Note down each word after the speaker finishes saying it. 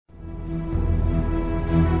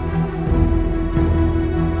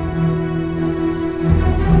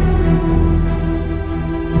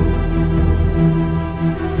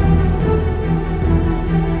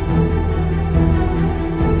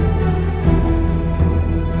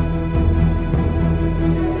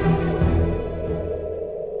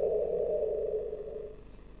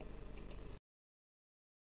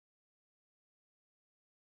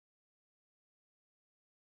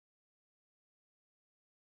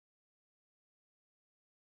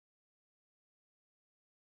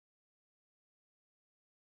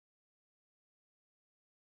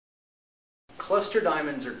Cluster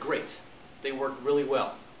diamonds are great. They work really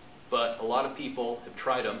well. But a lot of people have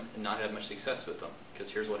tried them and not had much success with them, because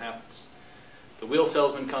here's what happens. The wheel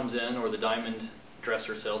salesman comes in, or the diamond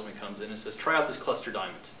dresser salesman comes in and says, try out this cluster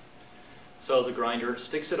diamond. So the grinder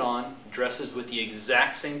sticks it on, dresses with the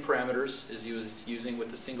exact same parameters as he was using with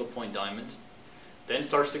the single point diamond, then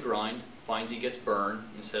starts to grind, finds he gets burned,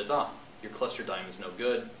 and says, your cluster diamond's no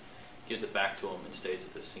good, gives it back to him and stays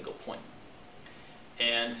with this single point.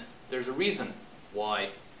 And there's a reason why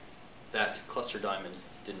that cluster diamond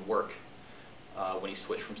didn't work when he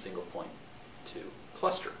switched from single point to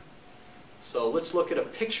cluster. So let's look at a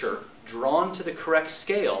picture drawn to the correct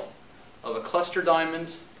scale of a cluster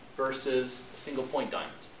diamond versus a single point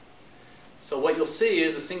diamond. So what you'll see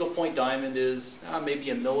is a single point diamond is maybe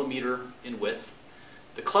a millimeter in width.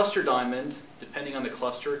 The cluster diamond, depending on the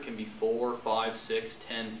cluster, can be 4, 5, 6,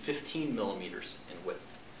 10, 15 millimeters in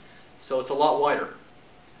width. So it's a lot wider.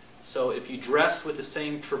 So if you dress with the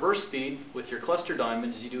same traverse speed with your cluster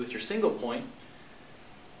diamond as you do with your single point,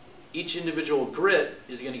 each individual grit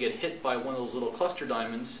is going to get hit by one of those little cluster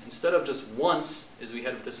diamonds instead of just once, as we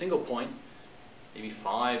had with the single point, maybe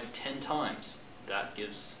 5, 10 times. That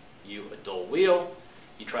gives you a dull wheel.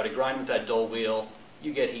 You try to grind with that dull wheel,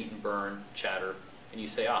 you get heat and burn, chatter, and you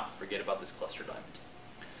say, forget about this cluster diamond.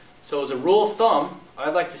 So as a rule of thumb,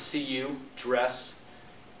 I'd like to see you dress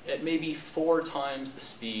at maybe 4 times the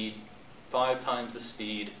speed, 5 times the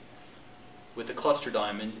speed with the cluster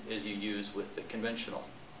diamond as you use with the conventional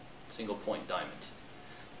single point diamond.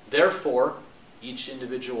 Therefore, each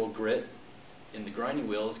individual grit in the grinding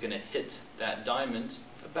wheel is going to hit that diamond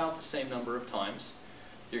about the same number of times.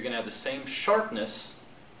 You're going to have the same sharpness,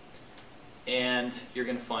 and you're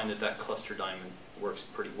going to find that that cluster diamond works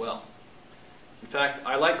pretty well. In fact,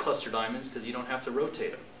 I like cluster diamonds because you don't have to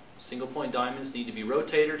rotate them. Single point diamonds need to be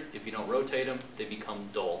rotated. If you don't rotate them, they become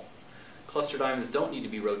dull. Cluster diamonds don't need to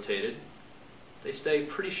be rotated. They stay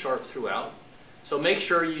pretty sharp throughout. So make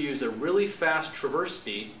sure you use a really fast traverse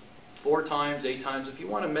speed, 4 times, 8 times. If you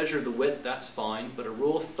want to measure the width, that's fine, but a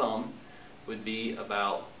rule of thumb would be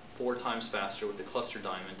about 4 times faster with the cluster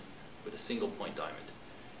diamond with a single point diamond.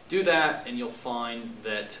 Do that and you'll find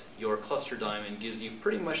that your cluster diamond gives you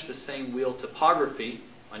pretty much the same wheel topography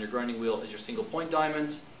on your grinding wheel as your single point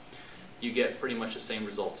diamond. You get pretty much the same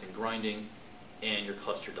results in grinding, and your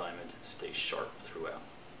cluster diamond stays sharp throughout.